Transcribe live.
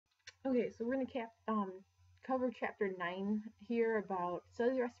Okay, so we're going to cover chapter 9 here about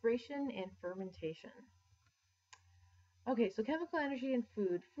cellular respiration and fermentation. Okay, so chemical energy in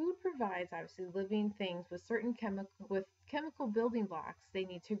food. Food provides obviously living things with certain chemical building blocks they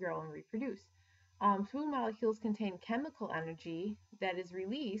need to grow and reproduce. Food molecules contain chemical energy that is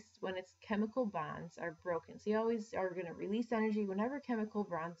released when its chemical bonds are broken. So you always are going to release energy whenever chemical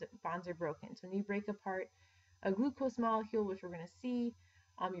bonds are broken. So when you break apart a glucose molecule, which we're going to see,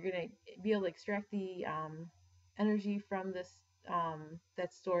 you're going to be able to extract the energy from this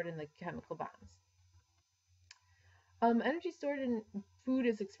that's stored in the chemical bonds. Energy stored in food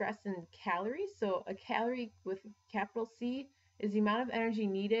is expressed in calories. So a calorie with capital C is the amount of energy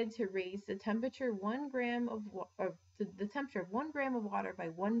needed to raise the temperature 1 gram of the temperature of 1 gram of water by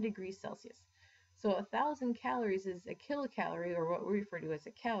 1 degree Celsius. So 1,000 calories is a kilocalorie, or what we refer to as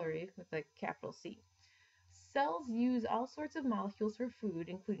a calorie with a capital C. Cells use all sorts of molecules for food,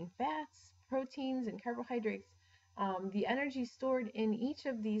 including fats, proteins, and carbohydrates. The energy stored in each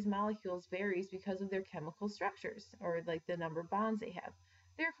of these molecules varies because of their chemical structures, or like the number of bonds they have.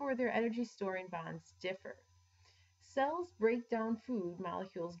 Therefore, their energy storing bonds differ. Cells break down food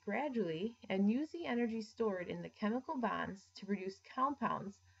molecules gradually and use the energy stored in the chemical bonds to produce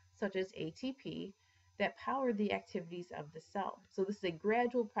compounds, such as ATP, that power the activities of the cell. So this is a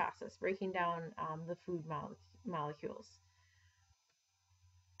gradual process, breaking down the food molecules.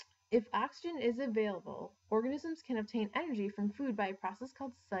 If oxygen is available, organisms can obtain energy from food by a process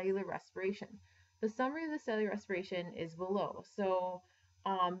called cellular respiration. The summary of the cellular respiration is below. So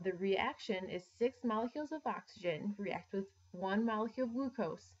the reaction is 6 molecules of oxygen react with 1 molecule of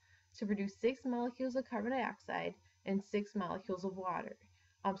glucose to produce 6 molecules of carbon dioxide and 6 molecules of water.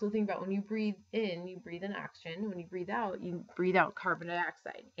 So think about when you breathe in oxygen. When you breathe out carbon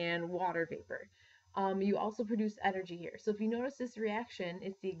dioxide and water vapor. You also produce energy here. So if you notice this reaction,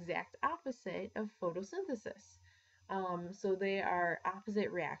 it's the exact opposite of photosynthesis. So they are opposite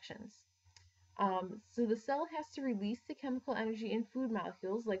reactions. So the cell has to release the chemical energy in food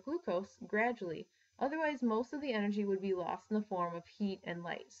molecules like glucose gradually. Otherwise, most of the energy would be lost in the form of heat and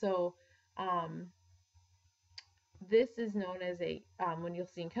light. So this is known as when you'll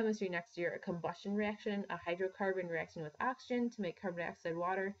see in chemistry next year, a combustion reaction, a hydrocarbon reaction with oxygen to make carbon dioxide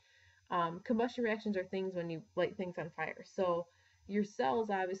water. Combustion reactions are things when you light things on fire. So your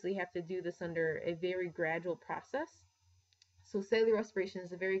cells obviously have to do this under a very gradual process. So cellular respiration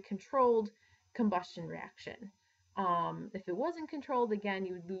is a very controlled combustion reaction. If it wasn't controlled, again,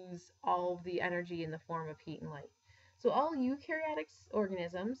 you would lose all of the energy in the form of heat and light. So all eukaryotic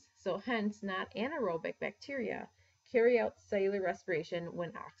organisms, so hence not anaerobic bacteria, carry out cellular respiration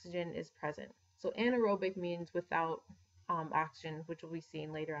when oxygen is present. So anaerobic means without oxygen, which we'll be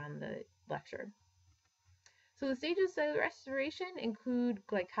seeing later on in the lecture. So the stages of cellular respiration include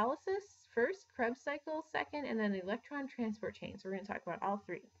glycolysis first, Krebs cycle second, and then the electron transport chain. So we're going to talk about all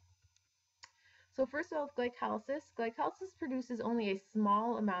three. So first of all, glycolysis. Glycolysis produces only a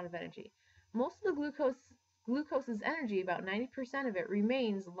small amount of energy. Most of the glucose's energy, about 90% of it,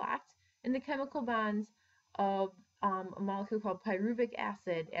 remains locked in the chemical bonds of a molecule called pyruvic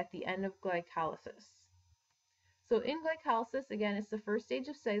acid at the end of glycolysis. So in glycolysis, again, it's the first stage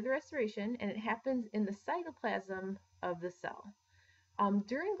of cellular respiration, and it happens in the cytoplasm of the cell.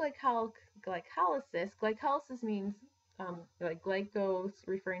 During glycolysis means like glycose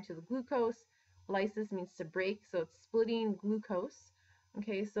referring to the glucose, lysis means to break, so it's splitting glucose.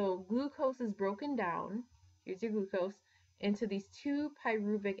 Okay, so glucose is broken down, here's your glucose, into these 2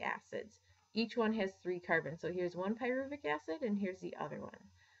 pyruvic acids. Each one has 3 carbons. So here's 1 pyruvic acid and here's the other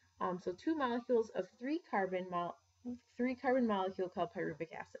one. So 2 molecules of 3 carbon molecule called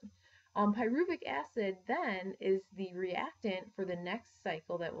pyruvic acid. Pyruvic acid then is the reactant for the next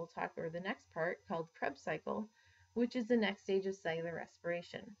cycle that we'll talk, or the next part called Krebs cycle, which is the next stage of cellular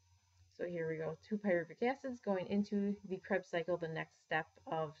respiration. So here we go, 2 pyruvic acids going into the Krebs cycle, the next step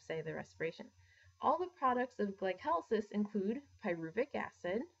of cellular respiration. All the products of glycolysis include pyruvic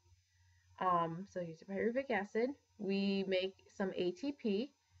acid. So here's the pyruvic acid. We make some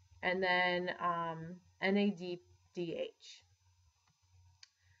ATP and then NADH.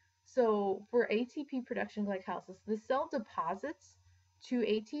 So for ATP production glycolysis, the cell deposits 2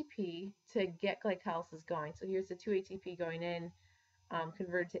 ATP to get glycolysis going. So here's the 2 ATP going in,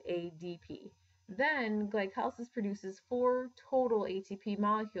 converted to ADP. Then glycolysis produces 4 total ATP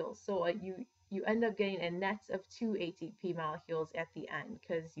molecules. So you end up getting a net of 2 ATP molecules at the end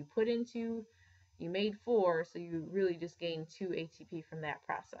because you put in 2, you made 4, so you really just gained 2 ATP from that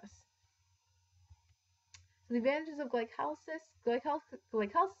process. So the advantages of glycolysis.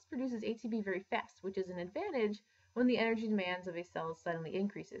 Glycolysis produces ATP very fast, which is an advantage when the energy demands of a cell suddenly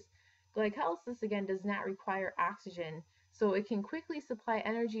increases. Glycolysis, again, does not require oxygen, so it can quickly supply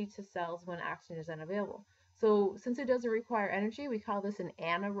energy to cells when oxygen is unavailable. So since it doesn't require energy, we call this an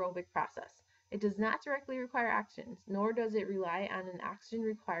anaerobic process. It does not directly require oxygen, nor does it rely on an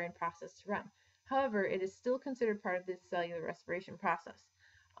oxygen-requiring process to run. However, it is still considered part of the cellular respiration process.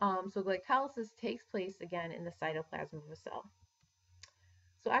 So glycolysis takes place, again, in the cytoplasm of a cell.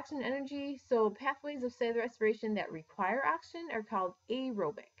 So oxygen energy, so pathways of cellular respiration that require oxygen are called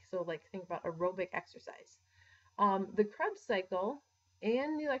aerobic. So like think about aerobic exercise. The Krebs cycle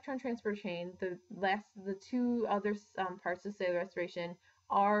and the electron transport chain, the two other parts of cellular respiration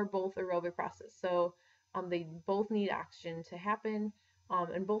are both aerobic processes. So they both need oxygen to happen,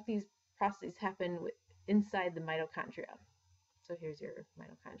 and both these processes happen inside the mitochondria. So here's your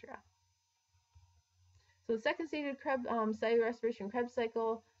mitochondria. So the second stage of cellular respiration, Krebs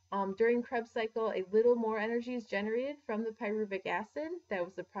cycle. During Krebs cycle, a little more energy is generated from the pyruvic acid. That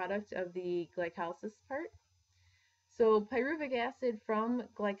was the product of the glycolysis part. So pyruvic acid from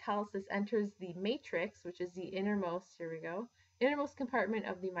glycolysis enters the matrix, which is the innermost, here we go, innermost compartment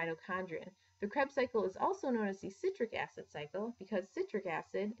of the mitochondrion. The Krebs cycle is also known as the citric acid cycle because citric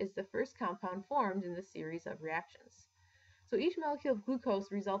acid is the first compound formed in the series of reactions. So each molecule of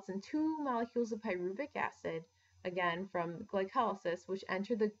glucose results in 2 molecules of pyruvic acid, again from glycolysis, which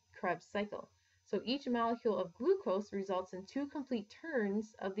enter the Krebs cycle. So each molecule of glucose results in 2 complete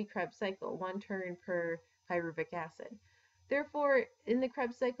turns of the Krebs cycle, 1 turn per pyruvic acid. Therefore, in the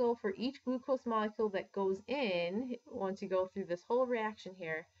Krebs cycle, for each glucose molecule that goes in, once you go through this whole reaction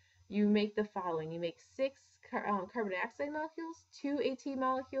here, you make the following. You make 6 carbon dioxide molecules, 2 ATP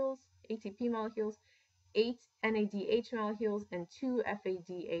molecules, 8 NADH molecules, and 2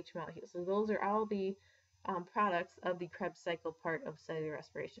 FADH molecules. So those are all the products of the Krebs cycle part of cellular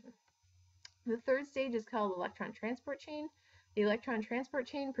respiration. The third stage is called electron transport chain. The electron transport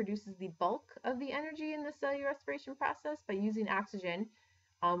chain produces the bulk of the energy in the cellular respiration process by using oxygen,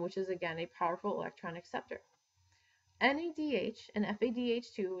 which is again a powerful electron acceptor. NADH and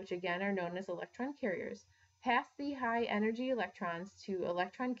FADH2, which again are known as electron carriers, pass the high energy electrons to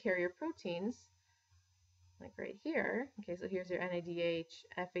electron carrier proteins, like right here. Okay, so here's your NADH,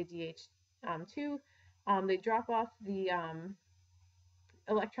 FADH2. They drop off the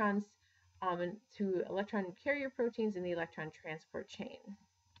electrons to electron carrier proteins in the electron transport chain.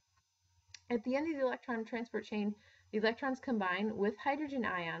 At the end of the electron transport chain, the electrons combine with hydrogen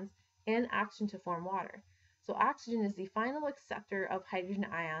ions and oxygen to form water. So oxygen is the final acceptor of hydrogen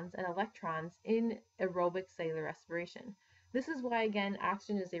ions and electrons in aerobic cellular respiration. This is why, again,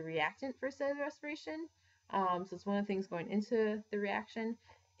 oxygen is a reactant for cellular respiration. So it's one of the things going into the reaction,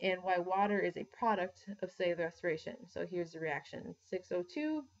 and why water is a product of cellular respiration. So here's the reaction.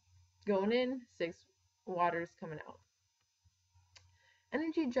 6O2 going in, 6 water's coming out.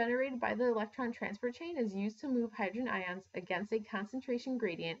 Energy generated by the electron transport chain is used to move hydrogen ions against a concentration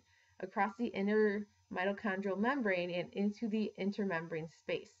gradient across the inner mitochondrial membrane and into the intermembrane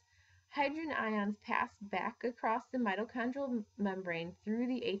space. Hydrogen ions pass back across the mitochondrial membrane through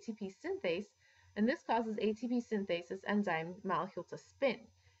the ATP synthase, and this causes ATP synthase enzyme molecule to spin.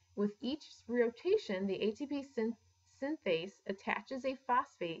 With each rotation, the ATP synthase attaches a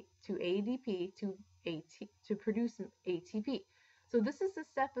phosphate to ADP to produce ATP. So this is the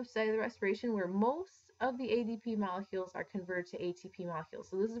step of cellular respiration where most of the ADP molecules are converted to ATP molecules.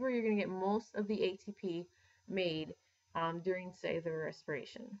 So this is where you're going to get most of the ATP made during cellular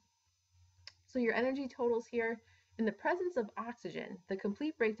respiration. So your energy totals here, in the presence of oxygen, the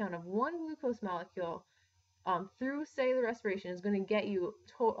complete breakdown of one glucose molecule through cellular respiration is going to get you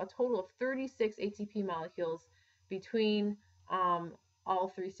a total of 36 ATP molecules between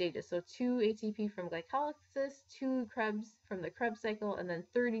all 3 stages. So 2 ATP from glycolysis, 2 Krebs from the Krebs cycle, and then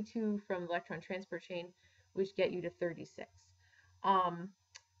 32 from the electron transport chain, which get you to 36.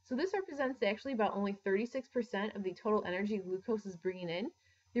 So this represents actually about only 36% of the total energy glucose is bringing in.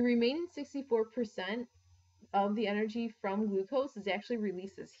 The remaining 64% of the energy from glucose is actually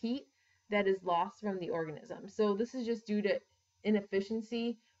released as heat that is lost from the organism. So this is just due to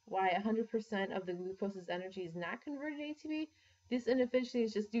inefficiency, why 100% of the glucose's energy is not converted to ATP. This inefficiency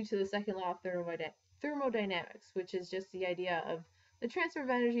is just due to the second law of thermodynamics, which is just the idea of the transfer of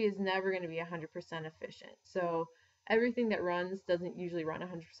energy is never going to be 100% efficient. So everything that runs doesn't usually run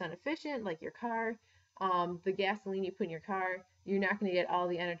 100% efficient, like your car. The gasoline you put in your car, you're not going to get all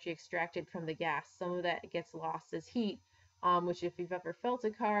the energy extracted from the gas. Some of that gets lost as heat, which if you've ever felt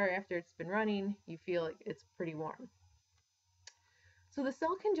a car after it's been running, you feel like it's pretty warm. So the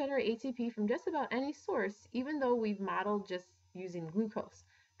cell can generate ATP from just about any source, even though we've modeled just using glucose.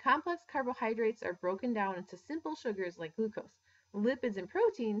 Complex carbohydrates are broken down into simple sugars like glucose. Lipids and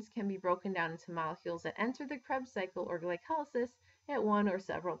proteins can be broken down into molecules that enter the Krebs cycle or glycolysis at one or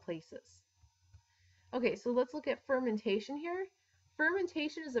several places. Okay, so let's look at fermentation here.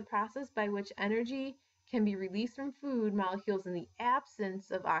 Fermentation is a process by which energy can be released from food molecules in the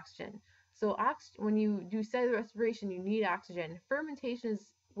absence of oxygen. So when you do cellular respiration, you need oxygen. Fermentation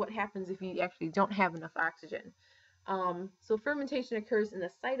is what happens if you actually don't have enough oxygen. So fermentation occurs in the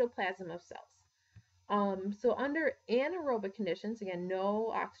cytoplasm of cells. So under anaerobic conditions, again,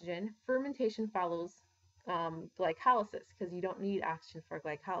 no oxygen, fermentation follows glycolysis because you don't need oxygen for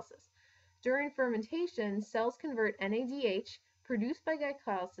glycolysis. During fermentation, cells convert NADH produced by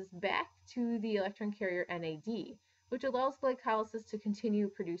glycolysis back to the electron carrier NAD, which allows glycolysis to continue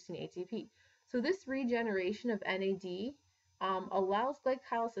producing ATP. So this regeneration of NAD allows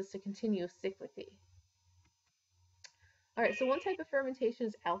glycolysis to continue cyclically. All right, so one type of fermentation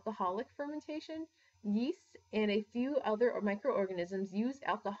is alcoholic fermentation. Yeast and a few other microorganisms use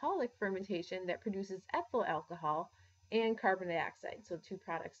alcoholic fermentation that produces ethyl alcohol and carbon dioxide, so two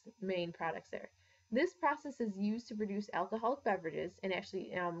main products there. This process is used to produce alcoholic beverages and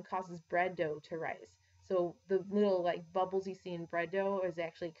actually causes bread dough to rise. So the little bubbles you see in bread dough is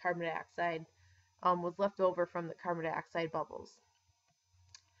actually carbon dioxide was left over from the carbon dioxide bubbles.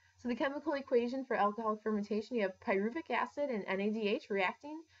 So the chemical equation for alcoholic fermentation, you have pyruvic acid and NADH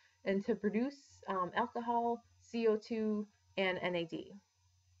reacting and to produce alcohol, CO2, and NAD.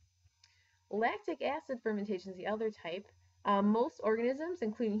 Lactic acid fermentation is the other type. Most organisms,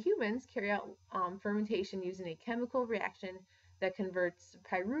 including humans, carry out fermentation using a chemical reaction that converts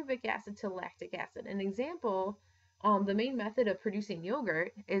pyruvic acid to lactic acid. An example, the main method of producing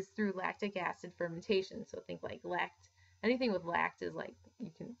yogurt is through lactic acid fermentation. So think like anything with lact is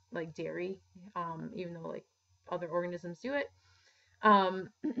like dairy, even though other organisms do it.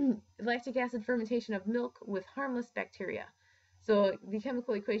 Lactic acid fermentation of milk with harmless bacteria. So the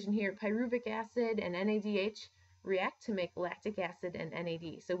chemical equation here, pyruvic acid and NADH react to make lactic acid and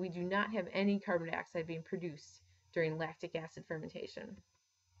NAD. So we do not have any carbon dioxide being produced during lactic acid fermentation.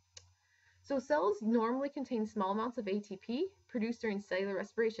 So cells normally contain small amounts of ATP produced during cellular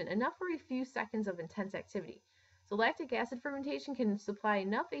respiration, enough for a few seconds of intense activity. So lactic acid fermentation can supply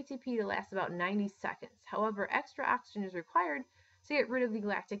enough ATP to last about 90 seconds. However, extra oxygen is required to get rid of the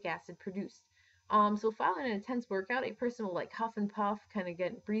lactic acid produced. So following an intense workout, a person will huff and puff, kind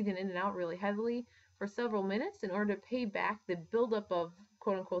of breathing in and out really heavily for several minutes in order to pay back the buildup of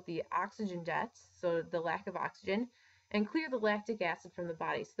quote unquote the oxygen debts, so the lack of oxygen, and clear the lactic acid from the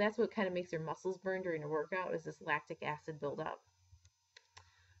body. So that's what kind of makes your muscles burn during a workout, is this lactic acid buildup.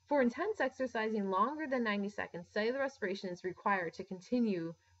 For intense exercising longer than 90 seconds, cellular respiration is required to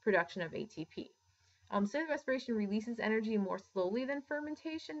continue production of ATP. Cellular respiration releases energy more slowly than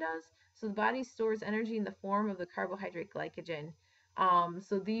fermentation does, so the body stores energy in the form of the carbohydrate glycogen.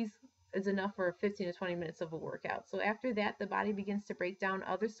 So these is enough for 15 to 20 minutes of a workout. So after that, the body begins to break down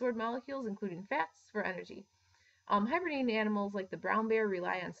other stored molecules, including fats, for energy. Hibernating animals like the brown bear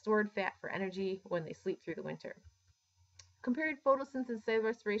rely on stored fat for energy when they sleep through the winter. Compared photosynthesis and cellular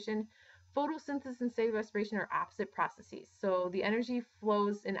respiration, photosynthesis and cellular respiration are opposite processes. So the energy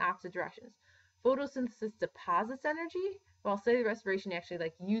flows in opposite directions. Photosynthesis deposits energy, while cellular respiration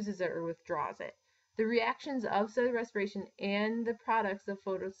actually uses it or withdraws it. The reactions of cellular respiration and the products of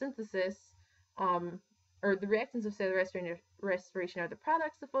photosynthesis, or the reactions of cellular respiration are the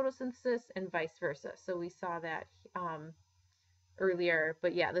products of photosynthesis and vice versa. So we saw that earlier,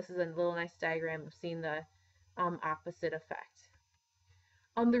 but yeah, this is a little nice diagram of seeing the opposite effect.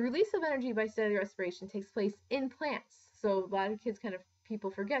 The release of energy by cellular respiration takes place in plants. So a lot of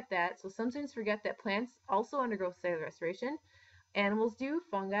people forget that. So some students forget that plants also undergo cellular respiration. Animals do,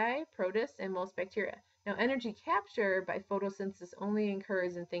 fungi, protists, and most bacteria. Now, energy capture by photosynthesis only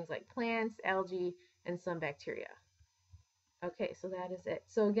occurs in things like plants, algae, and some bacteria. Okay, so that is it.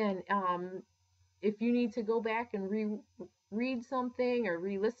 So again, if you need to go back and read something or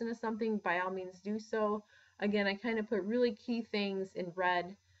re-listen to something, by all means do so. Again, I kind of put really key things in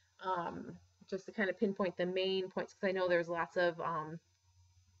red, just to kind of pinpoint the main points, because I know there's lots of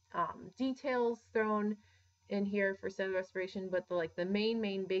details thrown in here for cellular respiration, but the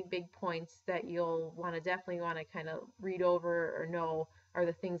main big points that you'll definitely want to kind of read over or know are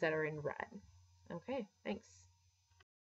the things that are in red. Okay, thanks.